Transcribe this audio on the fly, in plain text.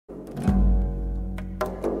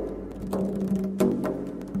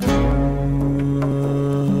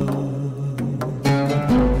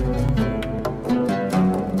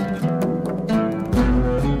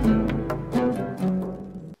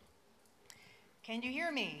Can you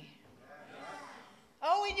hear me?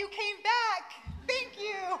 Oh, and you came back. Thank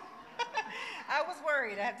you. I was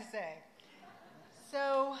worried, I have to say.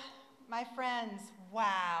 So, my friends,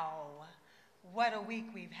 wow. What a week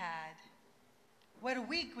we've had. What a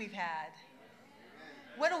week we've had.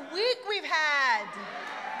 What a week we've had.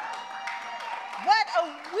 What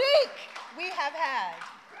a week we have had.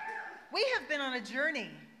 We have been on a journey.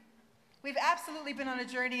 We've absolutely been on a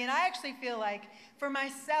journey, and I actually feel like, for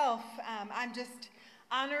myself, I'm just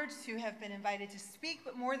honored to have been invited to speak,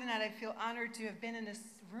 but more than that, I feel honored to have been in this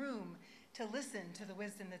room to listen to the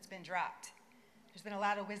wisdom that's been dropped. There's been a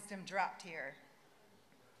lot of wisdom dropped here.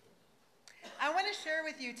 I want to share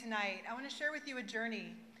with you tonight, I want to share with you a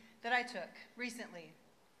journey that I took recently.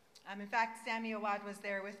 In fact, Sammy Awad was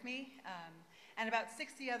there with me, and about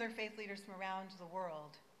 60 other faith leaders from around the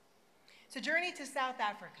world. It's a journey to South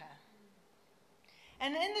Africa.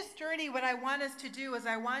 And in this journey, what I want us to do is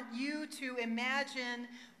I want you to imagine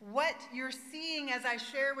what you're seeing as I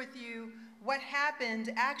share with you what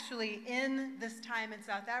happened actually in this time in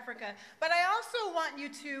South Africa. But I also want you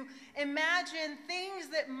to imagine things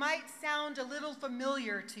that might sound a little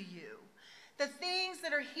familiar to you. The things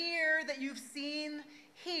that are here that you've seen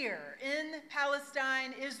here in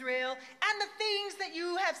Palestine, Israel, and the things that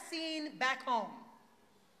you have seen back home.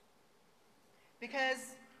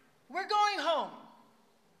 Because we're going home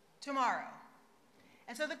tomorrow.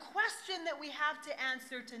 And so the question that we have to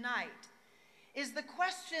answer tonight is the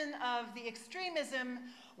question of the extremism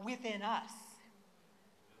within us.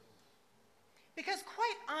 Because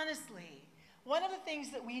quite honestly, one of the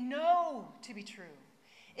things that we know to be true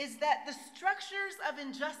is that the structures of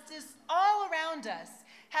injustice all around us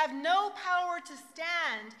have no power to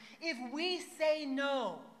stand if we say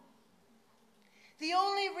no. The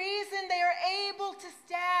only reason they are able to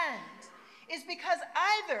stand is because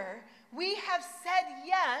either we have said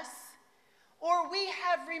yes or we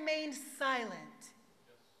have remained silent.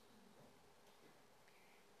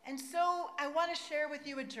 And so I want to share with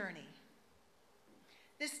you a journey.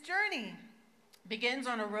 This journey begins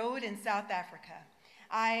on a road in South Africa.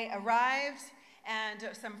 I arrived, and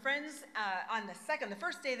some friends on the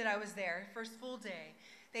first day that I was there, first full day,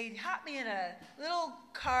 they hopped me in a little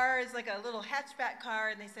car, it's like a little hatchback car,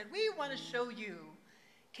 and they said, "We want to show you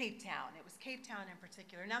Cape Town." It was Cape Town in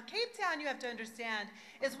particular. Now, Cape Town, you have to understand,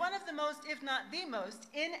 is one of the most, if not the most,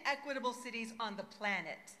 inequitable cities on the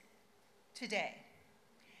planet today.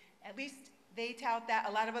 At least they tout that.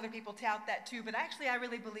 A lot of other people tout that too, but actually I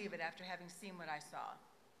really believe it after having seen what I saw.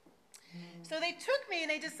 So they took me, and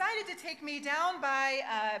they decided to take me down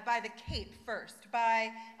by the Cape first,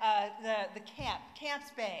 by the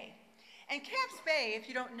Camps Bay. And Camps Bay, if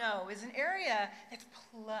you don't know, is an area that's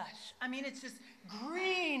plush. I mean, it's just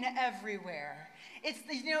green everywhere.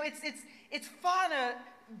 It's fauna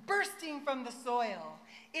bursting from the soil.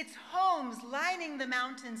 It's homes lining the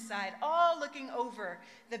mountainside, all looking over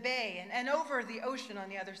the bay and over the ocean on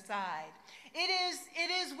the other side.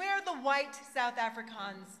 It is where the white South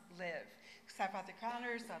Africans live. South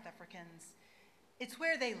Afrikaners, South Africans. It's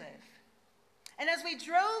where they live. And as we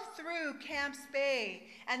drove through Camps Bay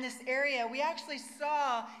and this area, we actually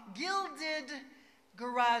saw gilded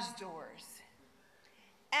garage doors.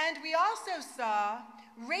 And we also saw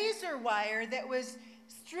razor wire that was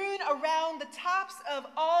strewn around the tops of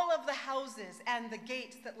all of the houses and the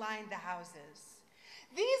gates that lined the houses.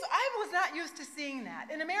 I was not used to seeing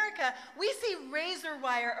that. In America, we see razor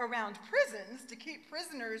wire around prisons to keep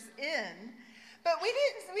prisoners in, but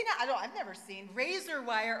I've never seen razor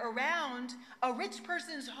wire around a rich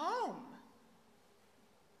person's home.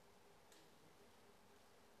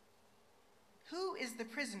 Who is the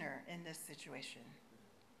prisoner in this situation?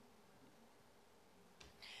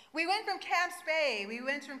 We went from Camps Bay,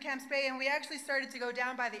 and we actually started to go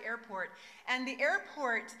down by the airport. And the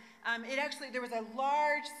airport, there was a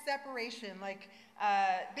large separation, like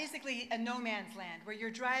basically a no man's land, where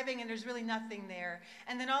you're driving and there's really nothing there.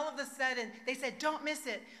 And then all of a sudden, they said, "Don't miss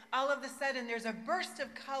it." All of a sudden, there's a burst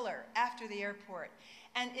of color after the airport.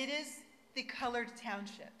 And it is the colored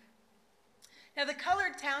township. Now, the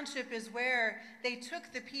colored township is where they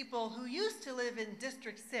took the people who used to live in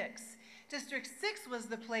District 6. District 6 was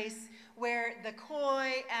the place where the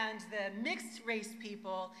Khoi and the mixed race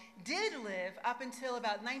people did live up until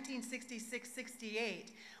about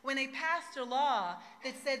 1966-68, when they passed a law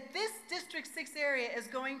that said this District 6 area is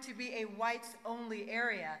going to be a whites-only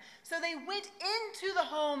area. So they went into the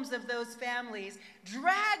homes of those families,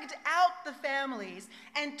 dragged out the families,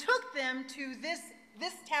 and took them to this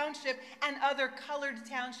this township and other colored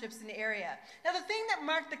townships in the area. Now, the thing that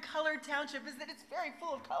marked the colored township is that it's very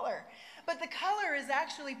full of color, but the color is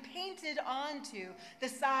actually painted onto the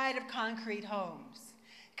side of concrete homes,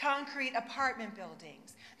 concrete apartment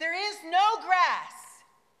buildings. There is no grass.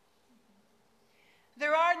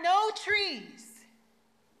 There are no trees.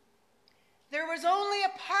 There was only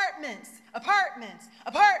apartments,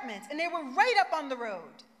 and they were right up on the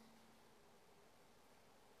road.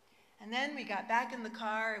 And then we got back in the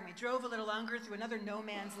car and we drove a little longer through another no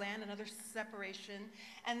man's land, another separation.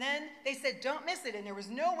 And then they said, don't miss it. And there was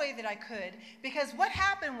no way that I could, because what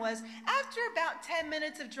happened was, after about 10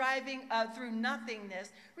 minutes of driving through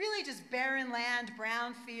nothingness, really just barren land,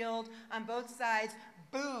 brown field on both sides,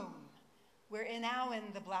 boom, we're now in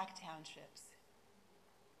the black townships.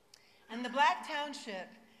 And the black township,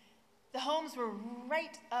 the homes were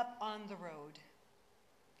right up on the road.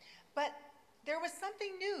 But there was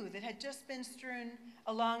something new that had just been strewn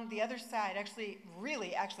along the other side, actually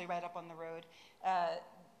right up on the road,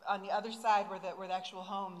 on the other side were the actual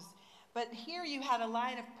homes. But here you had a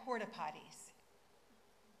line of porta potties.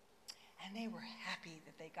 And they were happy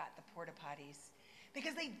that they got the porta potties,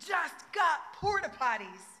 because they just got porta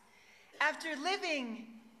potties after living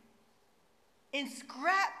in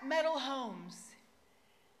scrap metal homes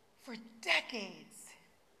for decades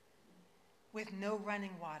with no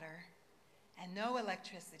running water and no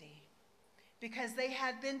electricity, because they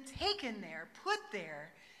had been taken there, put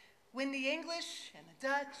there, when the English and the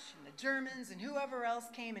Dutch and the Germans and whoever else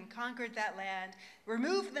came and conquered that land,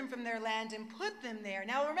 removed them from their land and put them there.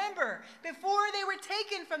 Now remember, before they were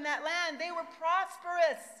taken from that land, they were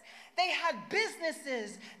prosperous. They had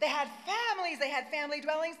businesses, they had families, they had family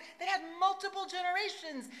dwellings, they had multiple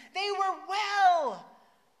generations. They were well.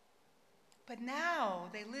 But now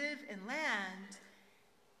they live in land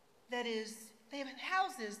that is, they have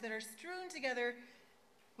houses that are strewn together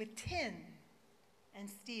with tin and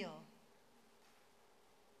steel.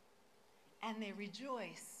 And they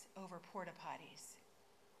rejoice over porta potties.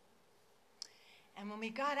 And when we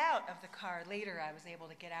got out of the car, later I was able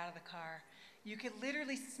to get out of the car, you could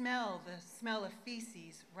literally smell the smell of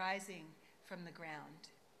feces rising from the ground.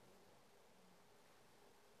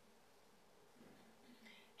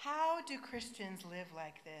 How do Christians live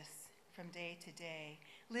like this from day to day?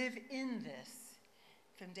 Live in this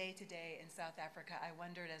from day to day in South Africa? I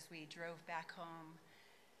wondered as we drove back home.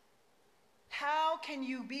 How can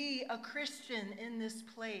you be a Christian in this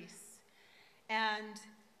place and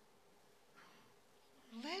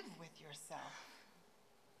live with yourself?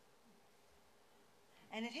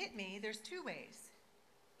 And it hit me, there's two ways.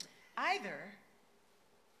 Either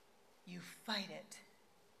you fight it,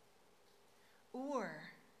 or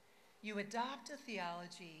you adopt a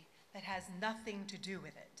theology that has nothing to do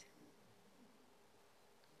with it.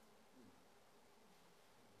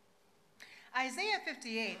 Isaiah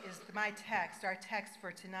 58 is my text, our text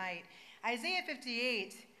for tonight. Isaiah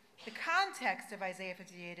 58, the context of Isaiah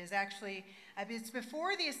 58 is actually, it's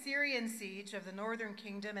before the Assyrian siege of the northern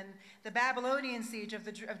kingdom and the Babylonian siege of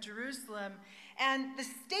Jerusalem. And the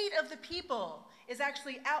state of the people is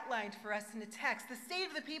actually outlined for us in the text. The state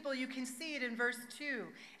of the people, you can see it in verse 2.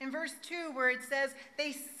 In verse 2, where it says,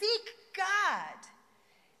 they seek God.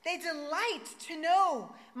 They delight to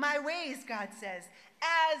know my ways, God says,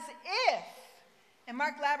 as if, and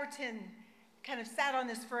Mark Laberton kind of sat on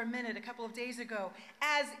this for a minute a couple of days ago,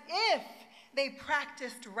 as if they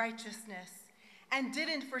practiced righteousness and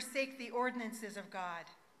didn't forsake the ordinances of God.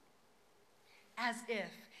 As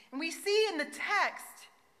if. And we see in the text,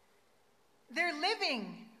 they're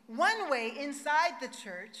living one way inside the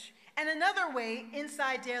church and another way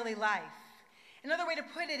inside daily life. Another way to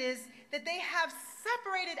put it is that they have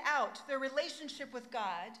separated out their relationship with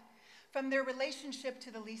God from their relationship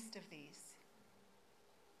to the least of these.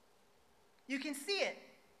 You can see it.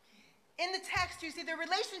 In the text, you see their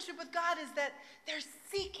relationship with God is that they're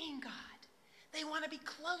seeking God. They want to be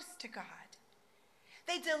close to God.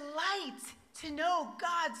 They delight to know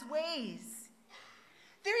God's ways.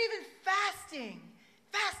 They're even fasting.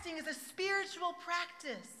 Fasting is a spiritual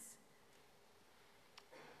practice.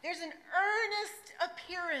 There's an earnest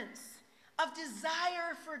appearance of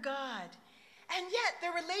desire for God. And yet,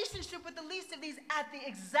 their relationship with the least of these at the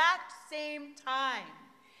exact same time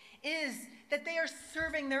is that they are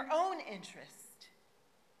serving their own interest.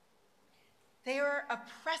 They are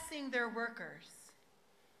oppressing their workers.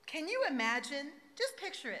 Can you imagine? Just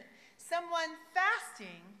picture it. Someone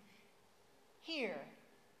fasting here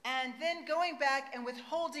and then going back and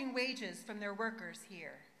withholding wages from their workers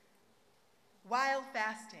here while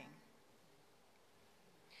fasting.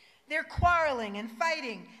 They're quarreling and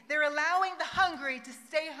fighting. They're allowing the hungry to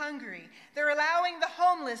stay hungry. They're allowing the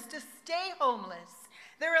homeless to stay homeless.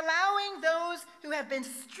 They're allowing those who have been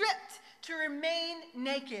stripped to remain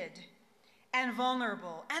naked and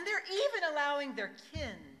vulnerable. And they're even allowing their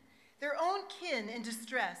kin, their own kin in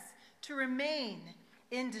distress, to remain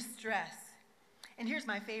in distress. And here's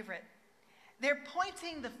my favorite. They're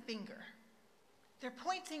pointing the finger. They're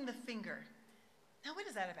pointing the finger. Now, what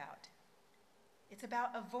is that about? It's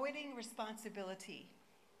about avoiding responsibility.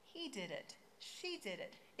 He did it. She did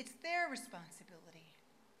it. It's their responsibility.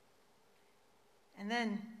 And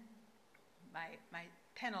then, my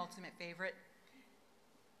penultimate favorite,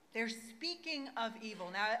 they're speaking of evil.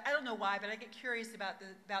 Now, I don't know why, but I get curious about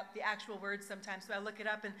the actual words sometimes, so I look it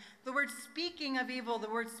up. And the word speaking of evil, the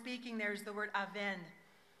word speaking there is the word aven,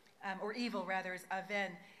 or evil rather, is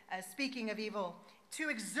aven, speaking of evil. To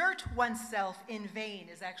exert oneself in vain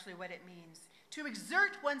is actually what it means. To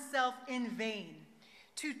exert oneself in vain.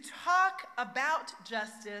 To talk about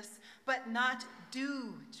justice, but not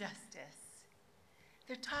do justice.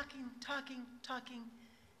 They're talking,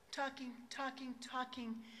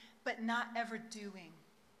 but not ever doing.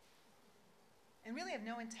 And really have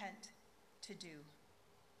no intent to do.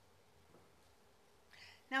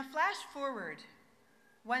 Now flash forward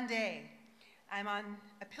one day. I'm on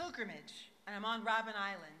a pilgrimage, and I'm on Robben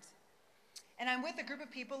Island. And I'm with a group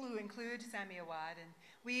of people who include Sami Awad. And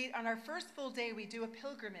we, on our first full day, we do a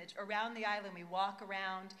pilgrimage around the island. We walk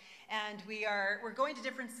around, and we're going to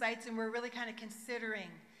different sites, and we're really kind of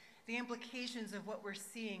considering the implications of what we're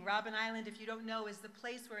seeing. Robben Island, if you don't know, is the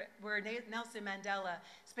place where Nelson Mandela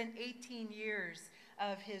spent 18 years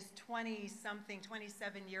of his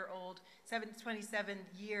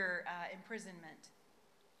 27-year imprisonment.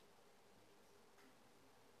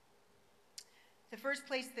 The first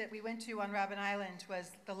place that we went to on Robben Island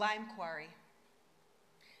was the lime quarry.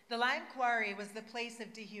 The lime quarry was the place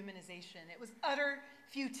of dehumanization. It was utter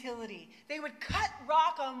futility. They would cut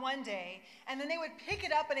rock on one day, and then they would pick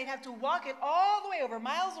it up, and they'd have to walk it all the way over,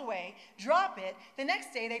 miles away, drop it. The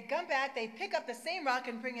next day, they'd come back, they'd pick up the same rock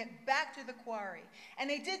and bring it back to the quarry. And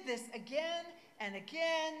they did this again and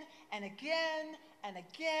again and again and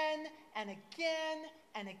again and again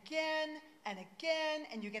and again and again,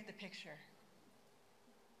 and you get the picture.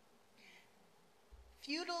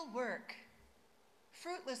 Futile work,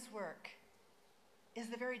 fruitless work, is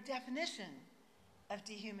the very definition of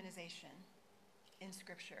dehumanization in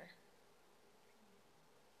Scripture.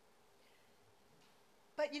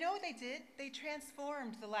 But you know what they did? They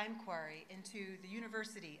transformed the lime quarry into the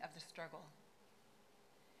University of the Struggle.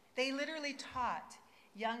 They literally taught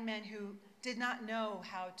young men who did not know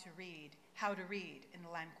how to read in the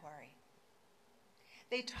lime quarry.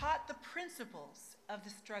 They taught the principles of the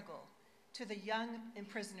struggle to the young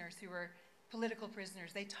prisoners who were political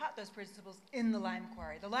prisoners. They taught those principles in the lime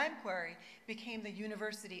quarry. The lime quarry became the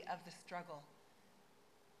University of the Struggle.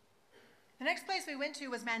 The next place we went to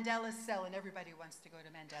was Mandela's cell, and everybody wants to go to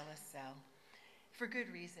Mandela's cell for good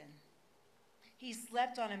reason. He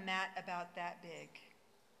slept on a mat about that big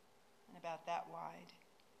and about that wide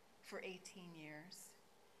for 18 years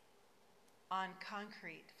on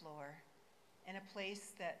concrete floor in a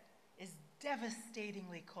place that is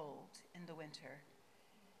devastatingly cold in the winter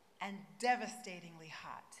and devastatingly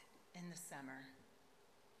hot in the summer.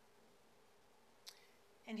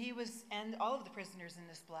 And all of the prisoners in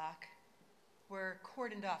this block were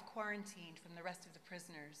cordoned off, quarantined from the rest of the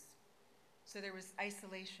prisoners. So there was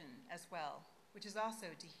isolation as well, which is also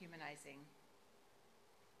dehumanizing.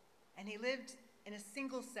 And he lived in a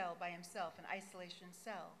single cell by himself, an isolation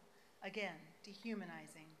cell. Again,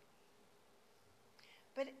 dehumanizing.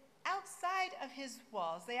 But outside of his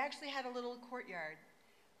walls, they actually had a little courtyard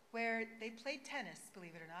where they played tennis,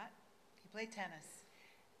 believe it or not. He played tennis.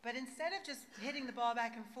 But instead of just hitting the ball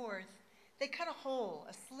back and forth, they cut a hole,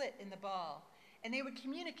 a slit in the ball, and they would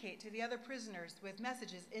communicate to the other prisoners with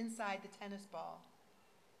messages inside the tennis ball.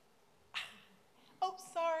 Oh,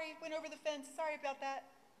 sorry, went over the fence, sorry about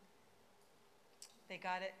that. They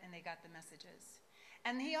got it, and they got the messages.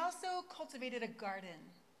 And he also cultivated a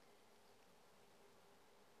garden.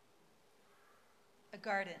 A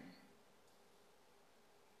garden.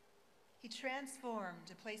 He transformed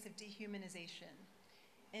a place of dehumanization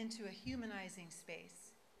into a humanizing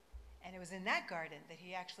space. And it was in that garden that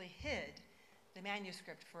he actually hid the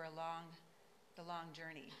manuscript for the long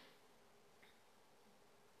journey.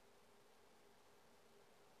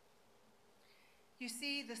 You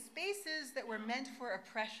see, the spaces that were meant for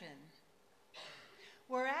oppression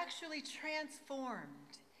were actually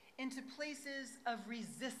transformed into places of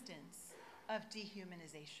resistance, of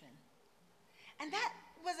dehumanization. And that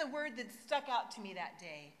was a word that stuck out to me that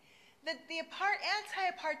day, that the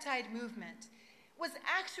anti-apartheid movement was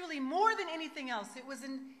actually more than anything else. It was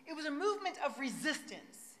a movement of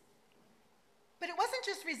resistance. But it wasn't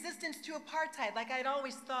just resistance to apartheid like I'd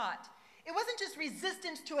always thought. It wasn't just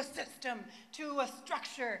resistance to a system, to a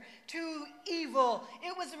structure, to evil.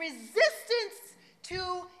 It was resistance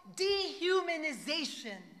to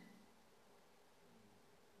dehumanization.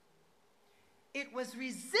 It was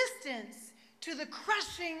resistance to the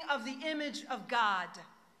crushing of the image of God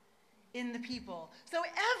in the people. So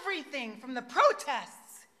everything from the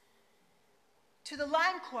protests to the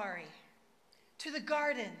lime quarry, to the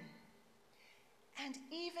garden, and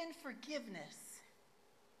even forgiveness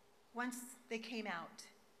once they came out.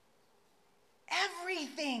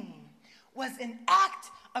 Everything was an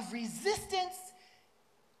act of resistance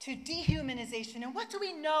to dehumanization. And what do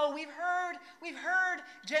we know? We've heard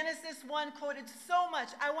Genesis 1 quoted so much.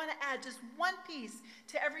 I want to add just one piece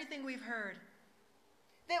to everything we've heard.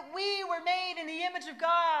 That we were made in the image of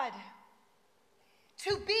God.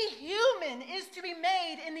 To be human is to be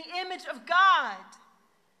made in the image of God.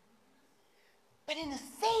 But in the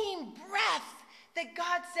same breath that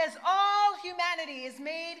God says all humanity is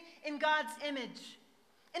made in God's image,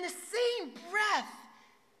 in the same breath,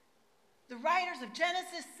 the writers of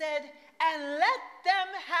Genesis said, and let them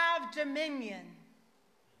have dominion.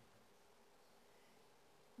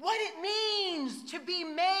 What it means to be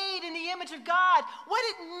made in the image of God, what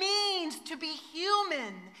it means to be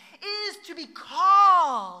human, is to be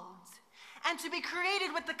called and to be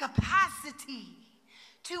created with the capacity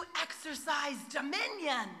to exercise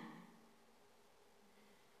dominion.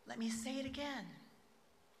 Let me say it again.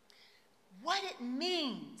 What it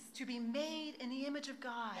means to be made in the image of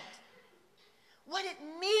God, what it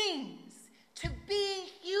means to be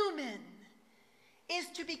human, is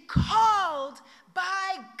to be called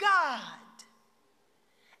by God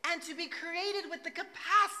and to be created with the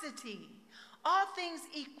capacity, all things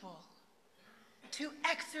equal, to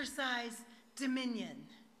exercise dominion.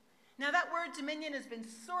 Now that word dominion has been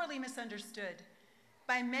sorely misunderstood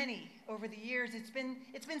by many over the years. It's been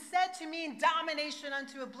said to mean domination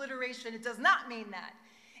unto obliteration. It does not mean that.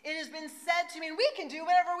 It has been said to mean we can do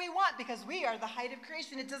whatever we want because we are the height of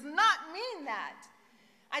creation. It does not mean that.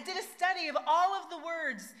 I did a study of all of the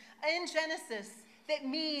words in Genesis that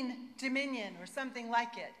mean dominion or something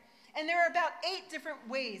like it. And there are about 8 different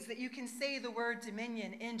ways that you can say the word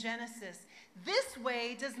dominion in Genesis. This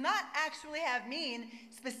way does not actually mean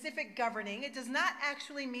specific governing. It does not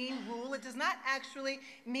actually mean rule. It does not actually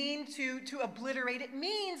mean to obliterate. It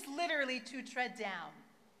means literally to tread down.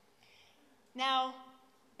 Now,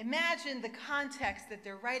 imagine the context that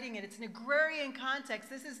they're writing in. It's an agrarian context.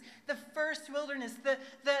 This is the first wilderness, the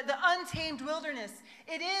untamed wilderness.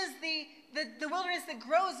 It is the wilderness that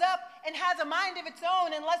grows up and has a mind of its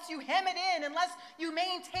own unless you hem it in, unless you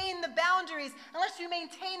maintain the boundaries, unless you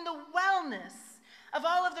maintain the wellness of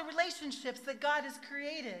all of the relationships that God has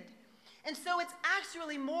created. And so it's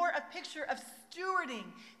actually more a picture of stewarding,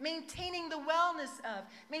 maintaining the wellness of,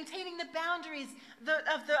 maintaining the boundaries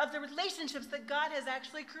of the relationships that God has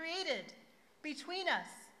actually created between us,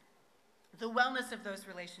 the wellness of those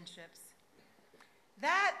relationships.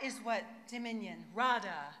 That is what dominion,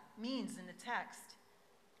 rada, means in the text.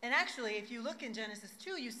 And actually, if you look in Genesis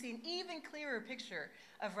 2, you see an even clearer picture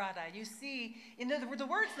of rada. You see, the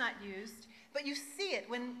word's not used, but you see it.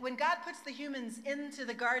 When God puts the humans into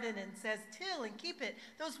the garden and says, till and keep it,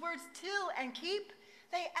 those words, till and keep,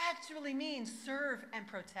 they actually mean serve and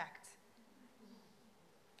protect.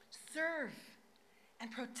 Serve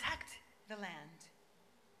and protect the land.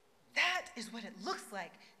 That is what it looks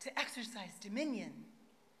like to exercise dominion,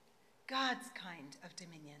 God's kind of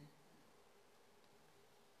dominion.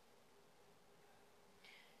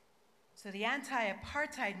 So the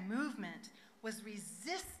anti-apartheid movement was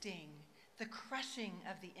resisting the crushing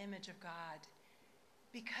of the image of God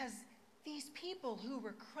because these people who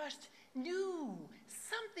were crushed knew,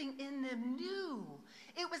 something in them knew.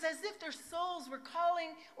 It was as if their souls were calling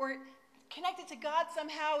or connected to God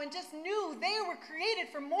somehow and just knew they were created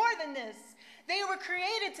for more than this. They were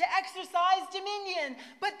created to exercise dominion,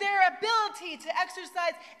 but their ability to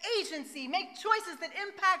exercise agency, make choices that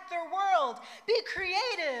impact their world, be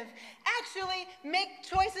creative, actually make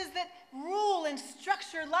choices that rule and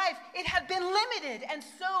structure life, it had been limited. And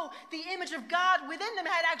so the image of God within them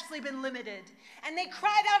had actually been limited. And they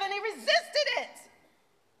cried out and they resisted it.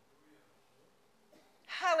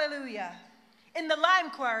 Hallelujah. In the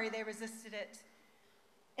lime quarry, they resisted it.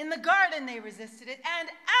 In the garden, they resisted it. And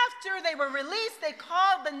after they were released, they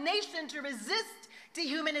called the nation to resist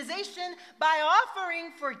dehumanization by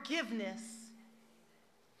offering forgiveness.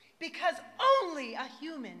 Because only a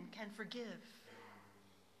human can forgive.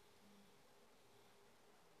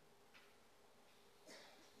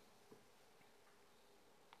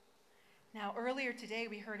 Now, earlier today,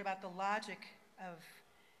 we heard about the logic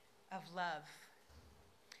of love.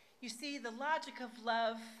 You see, the logic of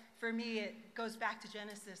love, for me, it goes back to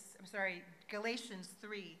Galatians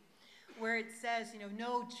 3, where it says,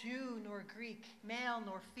 no Jew nor Greek, male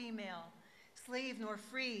nor female, slave nor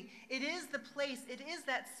free. It is the place, it is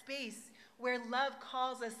that space where love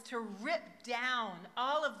calls us to rip down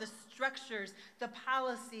all of the structures, the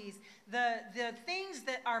policies, the things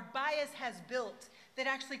that our bias has built that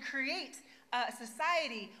actually create a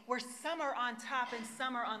society where some are on top and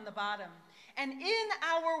some are on the bottom. And in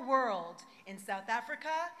our world, in South Africa,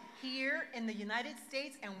 here in the United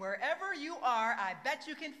States, and wherever you are, I bet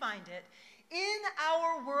you can find it, in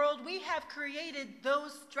our world, we have created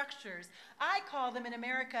those structures. I call them in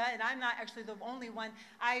America, and I'm not actually the only one.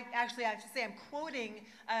 I have to say I'm quoting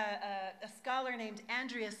a scholar named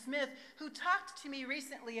Andrea Smith, who talked to me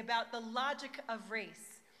recently about the logic of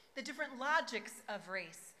race, the different logics of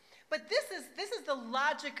race. But this is the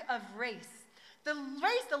logic of race. The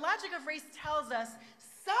logic of race tells us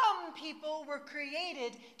some people were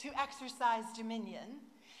created to exercise dominion,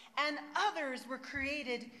 and others were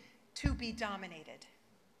created to be dominated.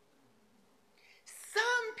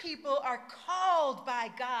 Some people are called by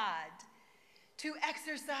God to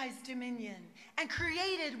exercise dominion and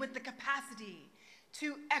created with the capacity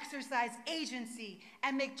to exercise agency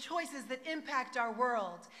and make choices that impact our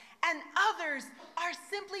world. And others are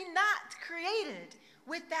simply not created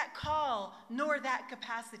with that call nor that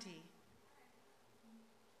capacity.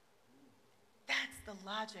 That's the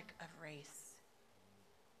logic of race.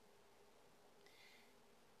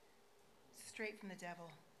 Straight from the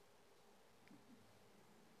devil.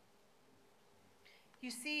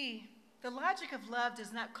 You see, the logic of love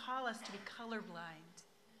does not call us to be colorblind.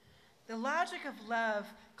 The logic of love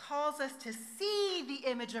calls us to see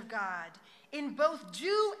the image of God in both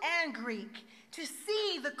Jew and Greek, to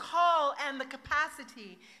see the call and the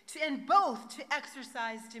capacity in both to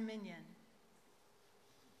exercise dominion.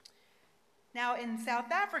 Now, in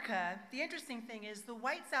South Africa, the interesting thing is the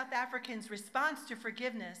white South Africans' response to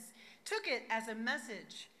forgiveness took it as a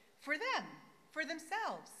message for them, for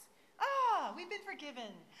themselves. We've been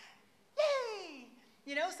forgiven. Yay!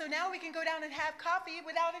 So now we can go down and have coffee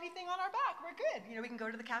without anything on our back. We're good. We can go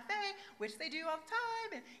to the cafe, which they do all the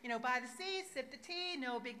time, and, buy the seats, sip the tea,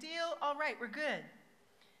 no big deal. All right, we're good.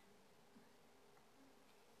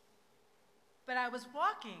 But I was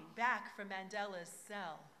walking back from Mandela's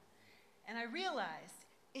cell, and I realized,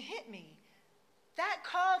 it hit me. That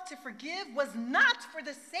call to forgive was not for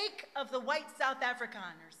the sake of the white South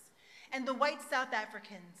Afrikaners and the white South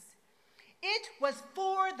Africans. It was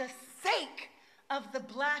for the sake of the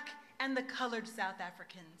black and the colored South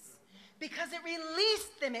Africans, because it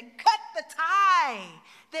released them. It cut the tie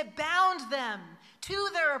that bound them to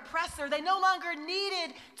their oppressor. They no longer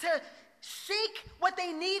needed to shake what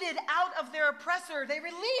they needed out of their oppressor. They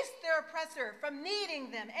released their oppressor from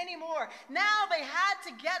needing them anymore. Now they had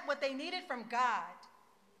to get what they needed from God.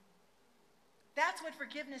 That's what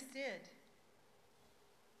forgiveness did.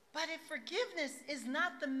 But if forgiveness is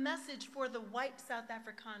not the message for the white South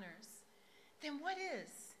Afrikaners, then what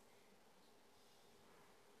is?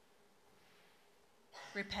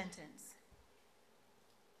 Repentance.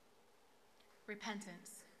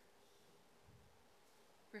 Repentance.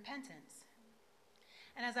 Repentance.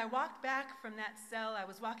 And as I walked back from that cell, I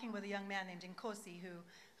was walking with a young man named Nkosi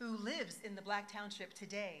who lives in the Black Township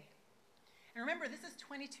today. And remember, this is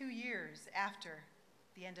 22 years after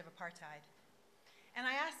the end of apartheid. And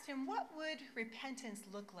I asked him, what would repentance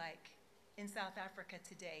look like in South Africa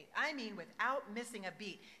today? I mean, without missing a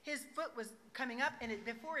beat. His foot was coming up, and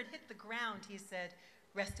before it hit the ground, he said,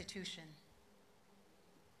 restitution.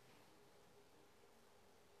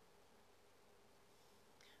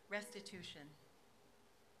 Restitution.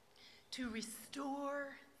 To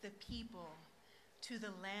restore the people to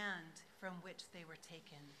the land from which they were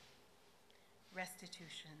taken.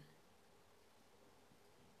 Restitution.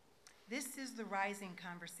 This is the rising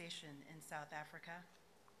conversation in South Africa.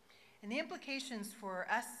 And the implications for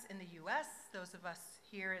us in the U.S., those of us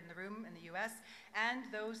here in the room in the U.S., and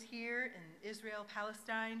those here in Israel,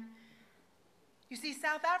 Palestine. You see,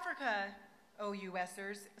 South Africa,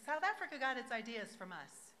 U.S.ers, South Africa got its ideas from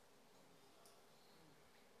us.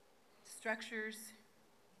 Structures,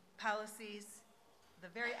 policies, the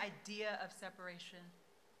very idea of separation.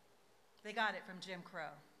 They got it from Jim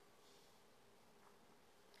Crow,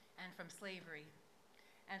 and from slavery,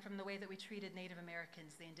 and from the way that we treated Native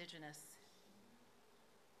Americans, the indigenous.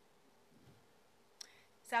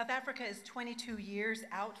 South Africa is 22 years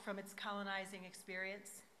out from its colonizing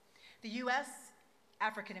experience. The U.S.,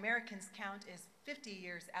 African Americans count is 50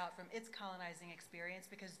 years out from its colonizing experience,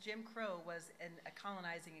 because Jim Crow was a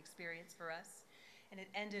colonizing experience for us, and it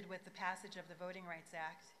ended with the passage of the Voting Rights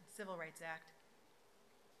Act, Civil Rights Act.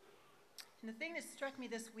 And the thing that struck me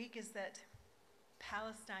this week is that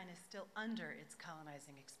Palestine is still under its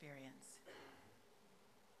colonizing experience.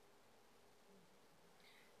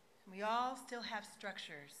 We all still have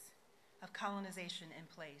structures of colonization in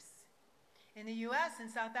place. In the US and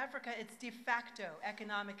South Africa, it's de facto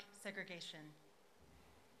economic segregation.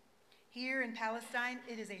 Here in Palestine,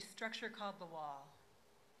 it is a structure called the Wall.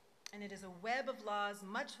 And it is a web of laws,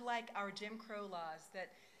 much like our Jim Crow laws,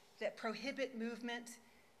 that prohibit movement,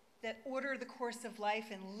 that order the course of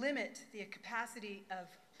life and limit the capacity of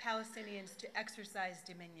Palestinians to exercise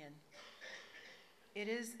dominion. It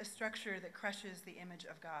is a structure that crushes the image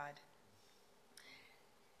of God.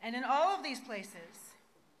 And in all of these places,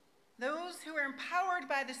 those who are empowered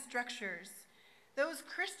by the structures, those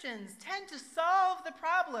Christians, tend to solve the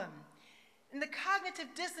problem in the cognitive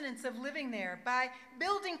dissonance of living there by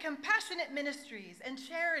building compassionate ministries and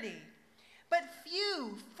charity. But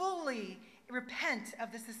few fully repent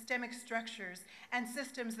of the systemic structures and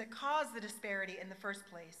systems that cause the disparity in the first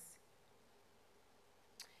place.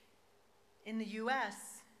 In the US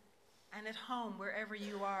and at home, wherever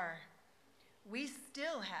you are, we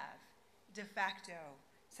still have de facto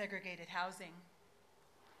segregated housing,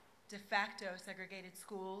 de facto segregated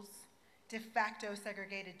schools, de facto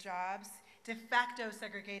segregated jobs, de facto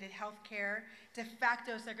segregated health care, de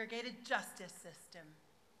facto segregated justice system.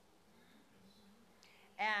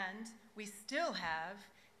 And we still have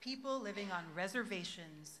people living on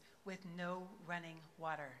reservations with no running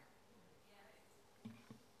water.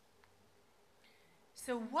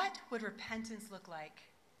 So what would repentance look like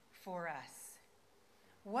for us?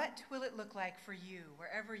 What will it look like for you,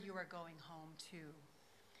 wherever you are going home to?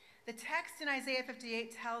 The text in Isaiah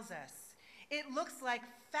 58 tells us it looks like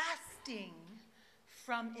fasting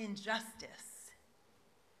from injustice.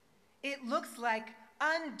 It looks like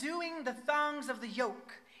undoing the thongs of the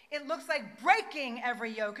yoke. It looks like breaking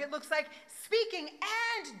every yoke. It looks like speaking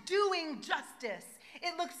and doing justice.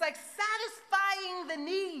 It looks like satisfying the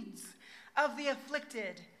needs of the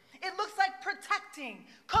afflicted. It looks like protecting,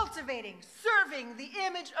 cultivating, serving the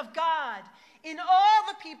image of God in all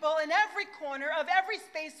the people in every corner of every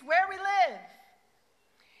space where we live.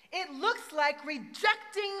 It looks like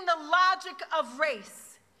rejecting the logic of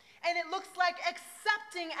race. And it looks like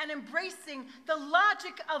accepting and embracing the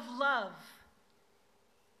logic of love.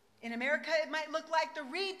 In America, it might look like the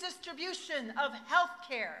redistribution of health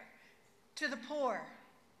care to the poor.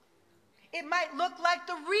 It might look like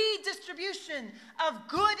the redistribution of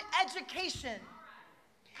good education.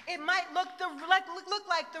 It might look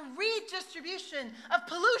like the redistribution of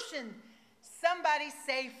pollution. Somebody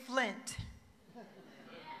say Flint.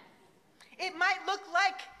 It might look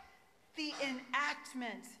like the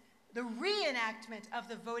reenactment of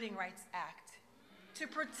the Voting Rights Act to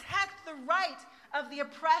protect the right of the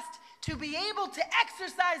oppressed to be able to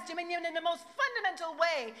exercise dominion in the most fundamental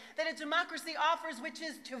way that a democracy offers, which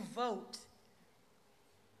is to vote.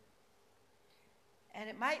 And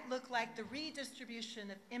it might look like the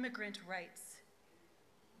redistribution of immigrant rights,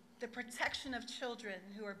 the protection of children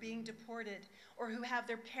who are being deported or who have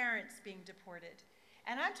their parents being deported.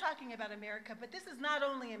 And I'm talking about America, but this is not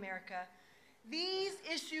only America. These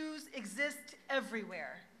issues exist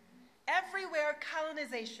everywhere. Everywhere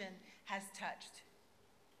colonization has touched.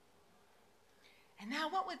 And now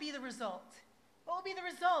what would be the result? What would be the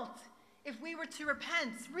result if we were to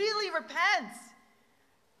repent, really repent?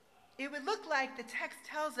 It would look like, the text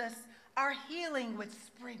tells us, our healing would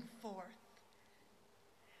spring forth.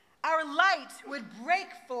 Our light would break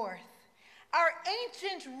forth. Our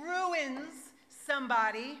ancient ruins,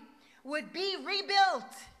 would be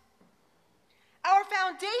rebuilt. Our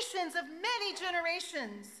foundations of many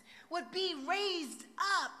generations would be raised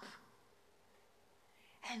up.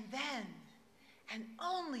 And then, and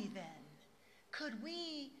only then, could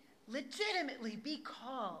we legitimately be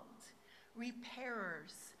called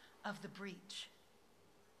repairers of the breach.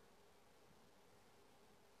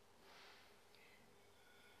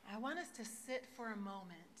 I want us to sit for a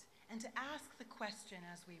moment and to ask the question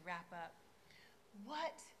as we wrap up,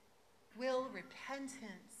 what will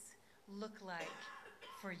repentance look like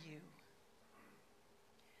for you?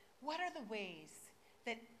 What are the ways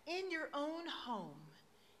that in your own home,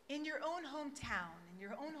 in your own hometown, in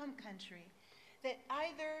your own home country, that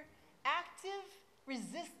either active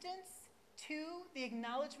resistance to the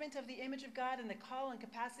acknowledgement of the image of God and the call and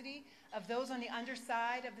capacity of those on the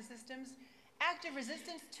underside of the systems, active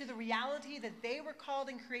resistance to the reality that they were called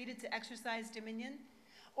and created to exercise dominion,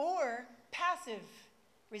 or passive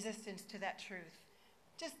resistance to that truth.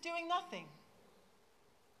 Just doing nothing.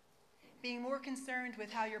 Being more concerned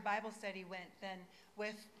with how your Bible study went than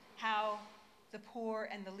with how the poor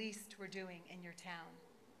and the least were doing in your town.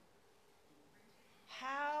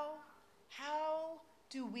 How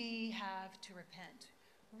do we have to repent?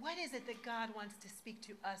 What is it that God wants to speak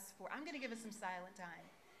to us for? I'm going to give us some silent time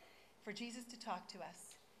for Jesus to talk to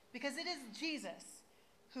us. Because it is Jesus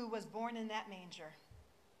who was born in that manger,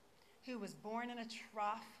 who was born in a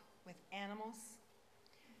trough with animals,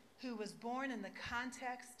 who was born in the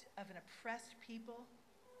context of an oppressed people.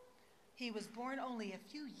 He was born only a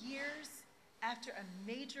few years after a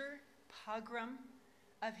major pogrom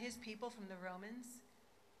of his people from the Romans,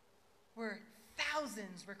 where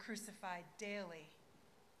thousands were crucified daily.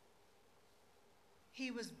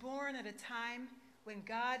 He was born at a time when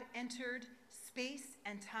God entered space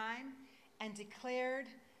and time and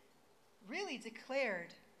really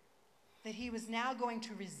declared that he was now going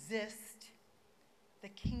to resist the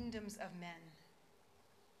kingdoms of men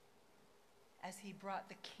as he brought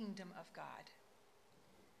the kingdom of God.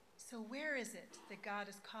 So where is it that God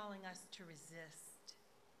is calling us to resist?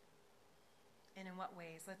 And in what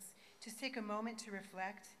ways? Let's just take a moment to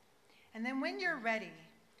reflect. And then when you're ready,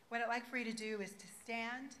 what I'd like for you to do is to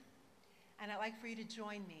stand, and I'd like for you to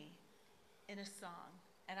join me in a song.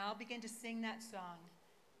 And I'll begin to sing that song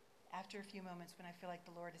after a few moments when I feel like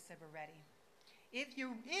the Lord has said we're ready. If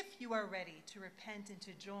you are ready to repent and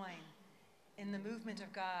to join in the movement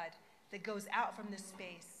of God that goes out from this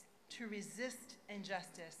space to resist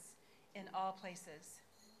injustice in all places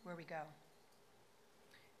where we go.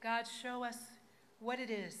 God, show us what it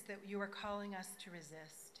is that you are calling us to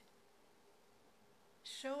resist.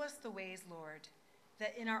 Show us the ways, Lord,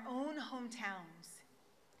 that in our own hometowns,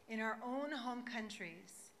 in our own home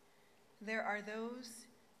countries, there are those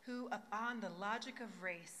who, upon the logic of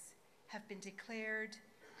race, have been declared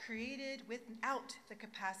created without the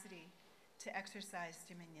capacity to exercise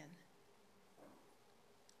dominion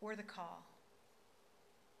or the call.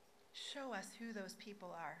 Show us who those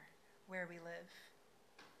people are where we live.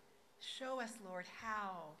 Show us, Lord,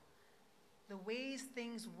 how the ways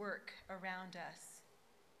things work around us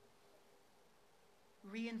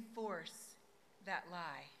reinforce that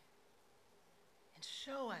lie. And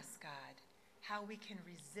show us, God, how we can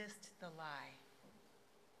resist the lie.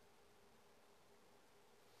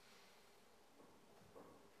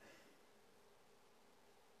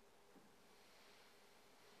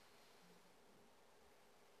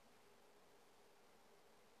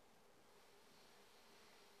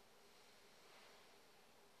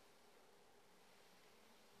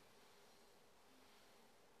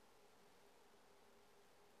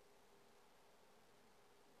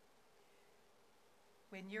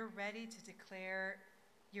 When you're ready to declare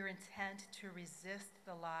your intent to resist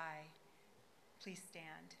the lie, please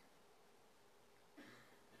stand.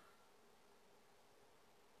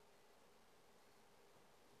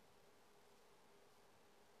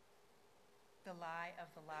 The lie of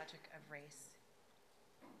the logic of race.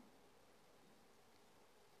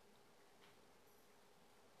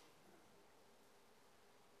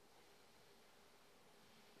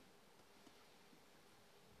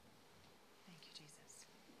 Thank you, Jesus.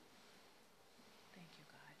 Thank you,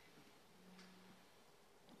 God.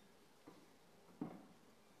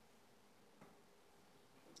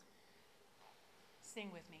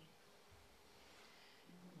 Sing with me.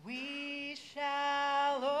 We